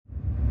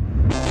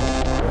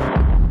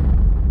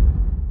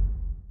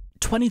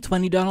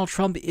2020 Donald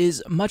Trump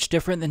is much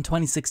different than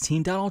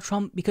 2016 Donald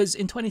Trump, because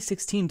in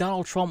 2016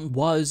 Donald Trump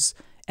was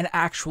an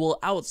actual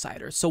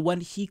outsider. So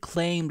when he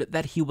claimed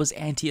that he was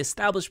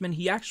anti-establishment,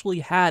 he actually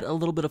had a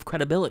little bit of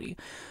credibility.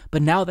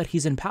 But now that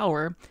he's in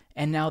power,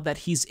 and now that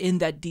he's in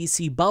that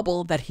DC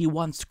bubble that he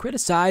once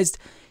criticized,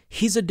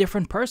 he's a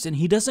different person.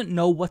 He doesn't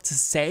know what to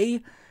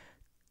say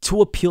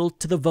to appeal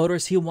to the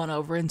voters he won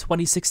over in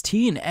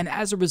 2016. And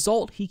as a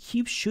result, he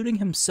keeps shooting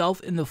himself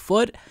in the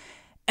foot.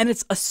 And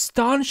it's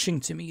astonishing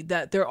to me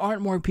that there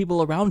aren't more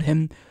people around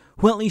him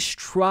who at least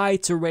try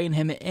to rein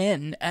him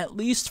in, at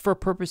least for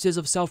purposes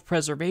of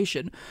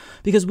self-preservation.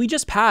 Because we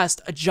just passed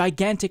a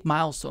gigantic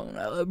milestone,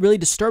 a really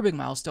disturbing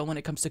milestone when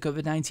it comes to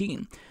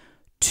COVID-19.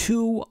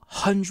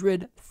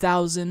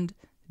 200,000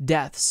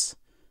 deaths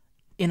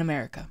in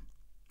America.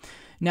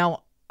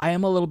 Now, I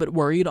am a little bit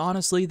worried,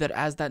 honestly, that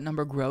as that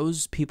number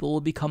grows, people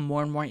will become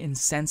more and more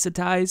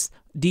desensitized,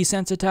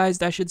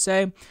 I should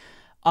say.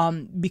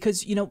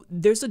 Because, you know,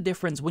 there's a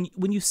difference.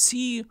 When you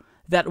see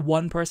that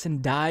one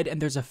person died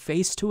and there's a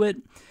face to it,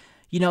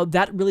 you know,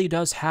 that really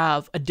does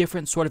have a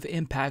different sort of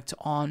impact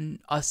on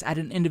us at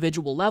an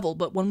individual level.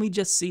 But when we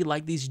just see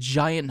like these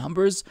giant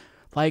numbers,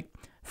 like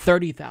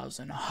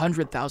 30,000,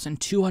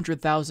 100,000,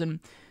 200,000,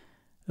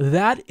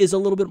 that is a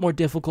little bit more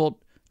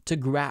difficult to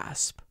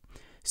grasp.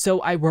 So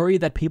I worry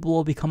that people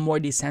will become more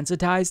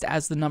desensitized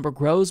as the number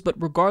grows,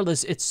 but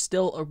regardless, it's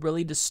still a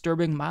really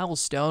disturbing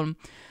milestone.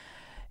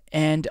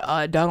 And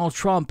Donald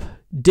Trump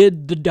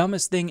did the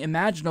dumbest thing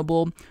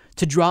imaginable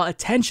to draw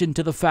attention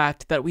to the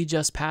fact that we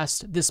just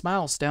passed this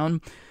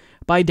milestone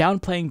by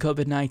downplaying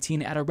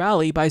COVID-19 at a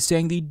rally by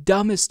saying the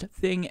dumbest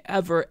thing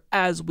ever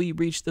as we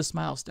reach this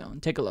milestone.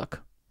 Take a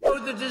look. Oh,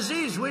 the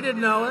disease, we didn't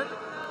know it.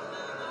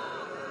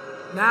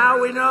 Now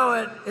we know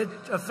it. It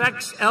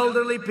affects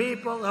elderly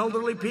people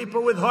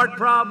with heart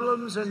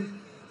problems and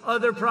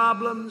other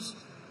problems.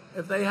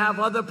 If they have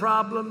other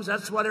problems,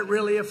 that's what it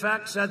really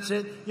affects. That's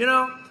it. You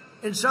know,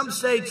 in some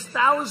states,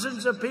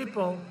 thousands of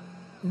people,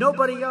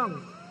 nobody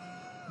young,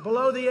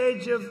 below the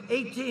age of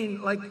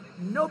 18, like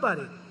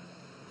nobody.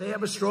 They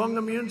have a strong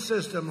immune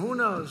system. Who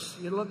knows?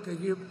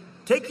 You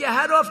take your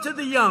hat off to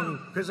the young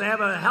because they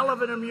have a hell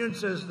of an immune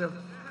system.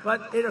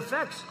 But it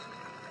affects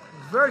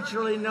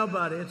virtually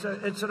nobody.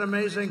 It's an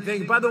amazing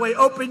thing. By the way,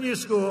 open your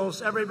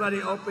schools. Everybody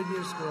open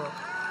your schools.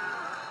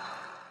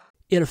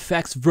 It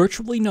affects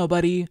virtually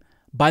nobody.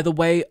 By the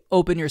way,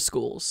 open your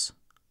schools.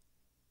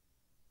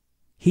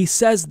 He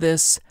says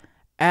this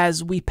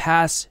as we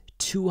pass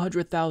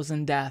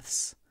 200,000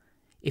 deaths.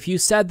 If you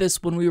said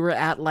this when we were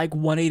at like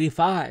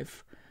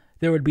 185,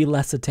 there would be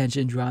less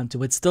attention drawn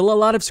to it. Still a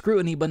lot of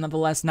scrutiny, but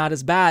nonetheless not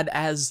as bad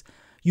as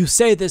you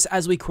say this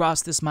as we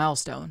cross this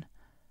milestone.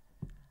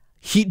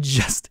 He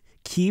just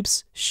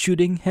keeps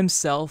shooting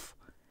himself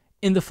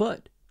in the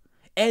foot.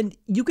 And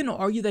you can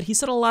argue that he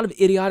said a lot of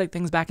idiotic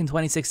things back in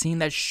 2016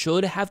 that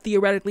should have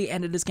theoretically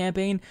ended his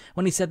campaign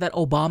when he said that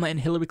Obama and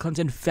Hillary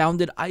Clinton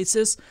founded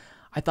ISIS.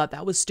 I thought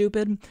that was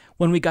stupid.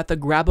 When we got the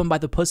grab him by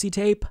the pussy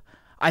tape,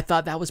 I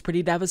thought that was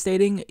pretty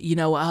devastating. You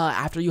know,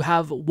 after you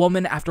have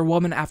woman after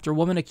woman after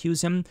woman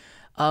accuse him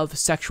of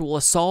sexual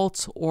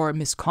assault or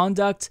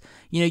misconduct,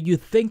 you know, you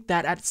think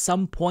that at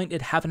some point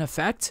it'd have an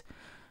effect.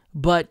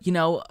 But, you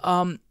know,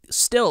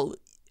 still,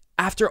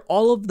 after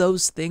all of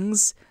those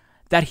things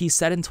that he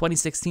said in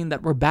 2016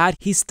 that were bad,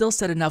 he still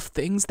said enough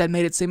things that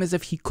made it seem as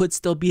if he could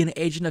still be an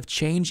agent of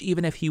change,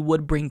 even if he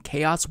would bring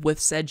chaos with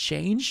said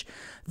change,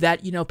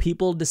 that, you know,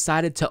 people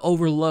decided to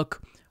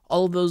overlook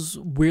all of those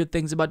weird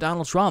things about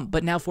Donald Trump.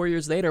 But now 4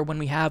 years later, when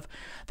we have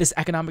this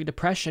economic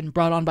depression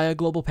brought on by a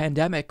global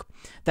pandemic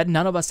that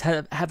none of us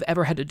have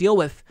ever had to deal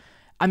with,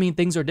 I mean,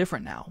 things are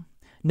different now.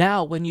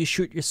 Now, when you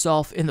shoot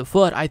yourself in the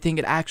foot, I think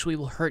it actually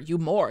will hurt you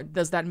more.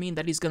 Does that mean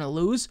that he's going to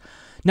lose?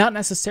 Not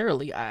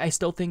necessarily. I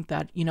still think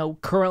that, you know,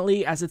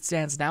 currently, as it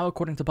stands now,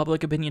 according to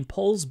public opinion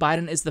polls,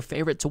 Biden is the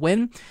favorite to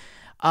win.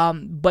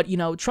 But, you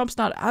know, Trump's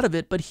not out of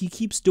it, but he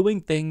keeps doing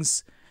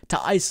things to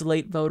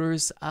isolate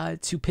voters,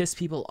 to piss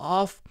people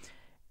off.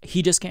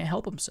 He just can't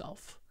help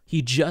himself.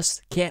 He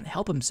just can't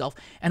help himself.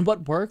 And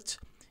what worked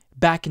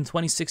back in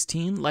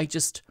 2016, like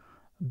just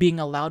being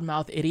a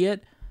loudmouth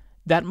idiot,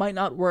 that might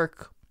not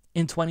work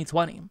in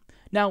 2020.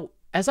 Now,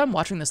 as I'm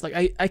watching this,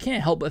 like I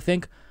can't help but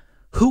think,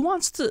 who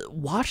wants to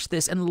watch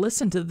this and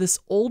listen to this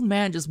old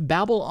man just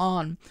babble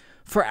on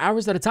for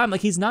hours at a time?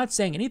 Like, he's not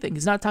saying anything.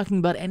 He's not talking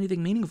about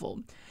anything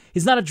meaningful.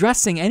 He's not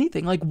addressing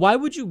anything. Like, why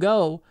would you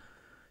go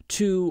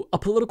to a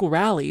political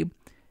rally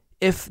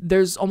if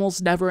there's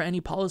almost never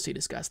any policy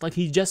discussed? Like,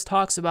 he just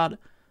talks about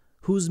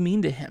who's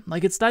mean to him.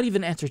 Like, it's not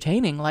even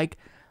entertaining. Like,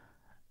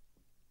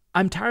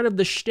 I'm tired of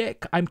the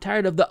shtick. I'm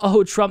tired of the,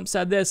 oh, Trump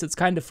said this, it's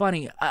kind of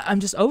funny. I'm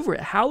just over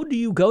it. How do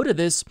you go to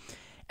this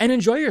and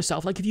enjoy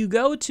yourself? Like, if you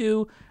go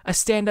to a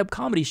stand-up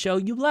comedy show,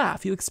 you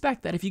laugh. You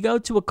expect that. If you go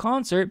to a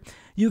concert,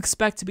 you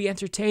expect to be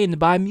entertained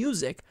by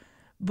music.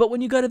 But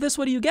when you go to this,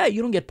 what do you get?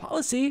 You don't get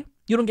policy.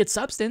 You don't get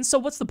substance. So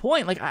what's the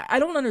point? Like, I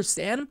don't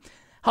understand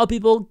how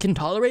people can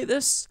tolerate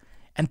this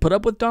and put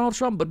up with Donald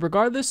Trump. But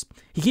regardless,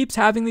 he keeps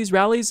having these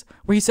rallies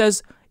where he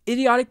says,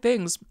 idiotic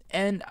things.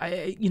 And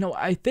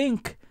I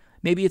think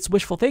maybe it's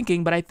wishful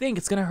thinking, but I think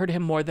it's going to hurt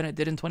him more than it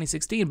did in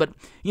 2016. But,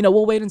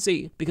 we'll wait and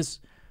see, because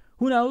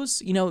who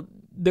knows?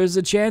 There's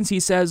a chance he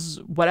says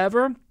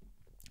whatever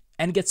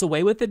and gets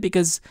away with it,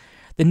 because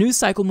the news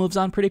cycle moves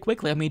on pretty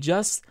quickly. I mean,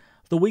 just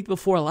the week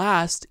before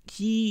last,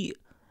 he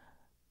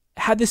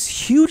had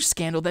this huge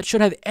scandal that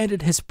should have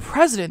ended his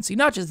presidency,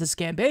 not just his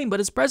campaign, but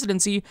his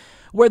presidency,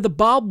 where the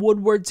Bob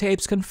Woodward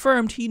tapes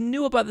confirmed he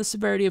knew about the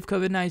severity of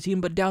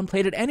COVID-19 but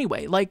downplayed it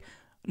anyway. Like,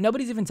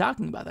 nobody's even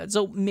talking about that.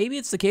 So maybe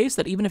it's the case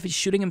that even if he's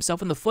shooting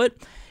himself in the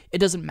foot, it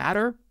doesn't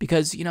matter,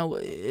 because,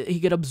 he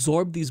could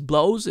absorb these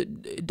blows.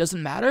 It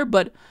doesn't matter.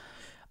 But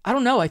I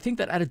don't know. I think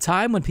that at a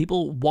time when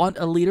people want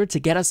a leader to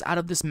get us out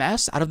of this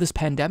mess, out of this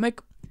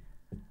pandemic,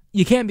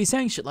 you can't be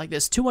saying shit like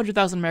this.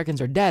 200,000 Americans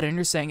are dead, and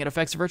you're saying it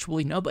affects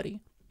virtually nobody.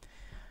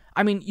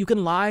 I mean, you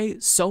can lie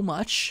so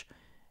much,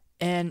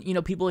 and,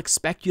 people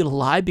expect you to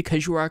lie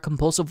because you are a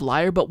compulsive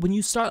liar. But when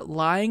you start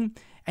lying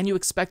and you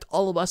expect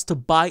all of us to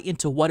buy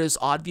into what is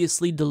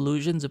obviously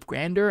delusions of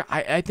grandeur,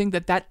 I think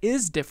that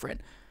is different.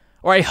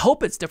 Or I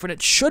hope it's different.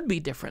 It should be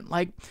different.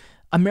 Like,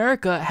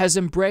 America has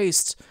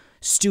embraced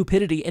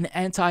stupidity and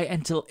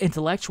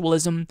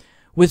anti-intellectualism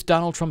with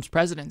Donald Trump's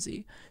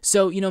presidency.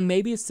 So,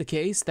 maybe it's the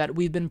case that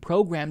we've been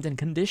programmed and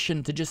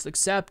conditioned to just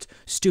accept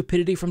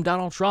stupidity from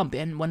Donald Trump.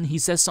 And when he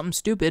says something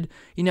stupid,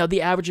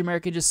 the average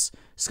American just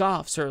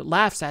scoffs or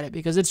laughs at it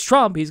because it's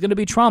Trump. He's going to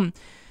be Trump.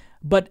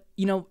 But,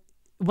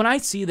 when I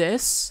see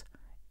this,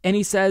 and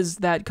he says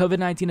that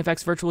COVID-19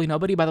 affects virtually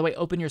nobody, by the way,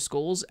 open your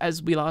schools,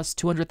 as we lost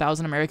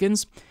 200,000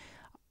 Americans,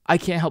 I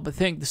can't help but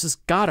think this has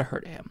got to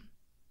hurt him.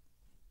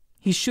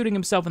 He's shooting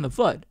himself in the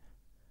foot.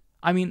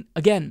 I mean,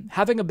 again,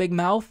 having a big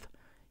mouth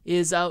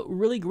is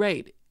really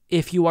great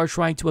if you are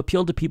trying to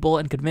appeal to people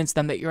and convince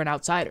them that you're an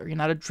outsider. You're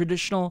not a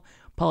traditional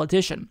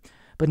politician.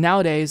 But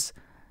nowadays,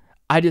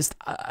 I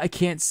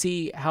can't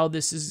see how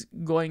this is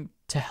going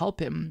to help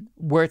him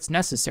where it's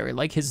necessary.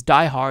 Like, his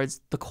diehards,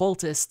 the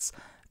cultists,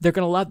 they're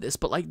going to love this.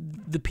 But, like,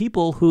 the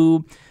people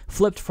who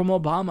flipped from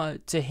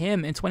Obama to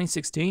him in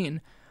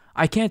 2016,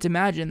 I can't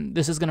imagine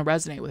this is going to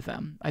resonate with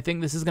them. I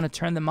think this is going to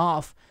turn them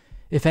off,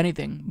 if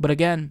anything. But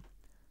again,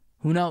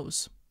 who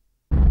knows?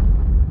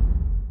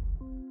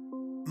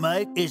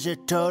 Mike is a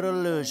total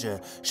loser,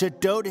 so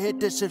don't hit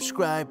the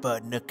subscribe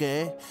button,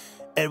 okay?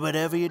 And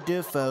whatever you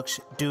do, folks,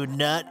 do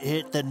not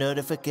hit the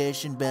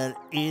notification bell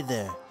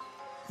either.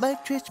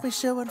 Mike treats me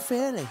so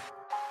unfairly.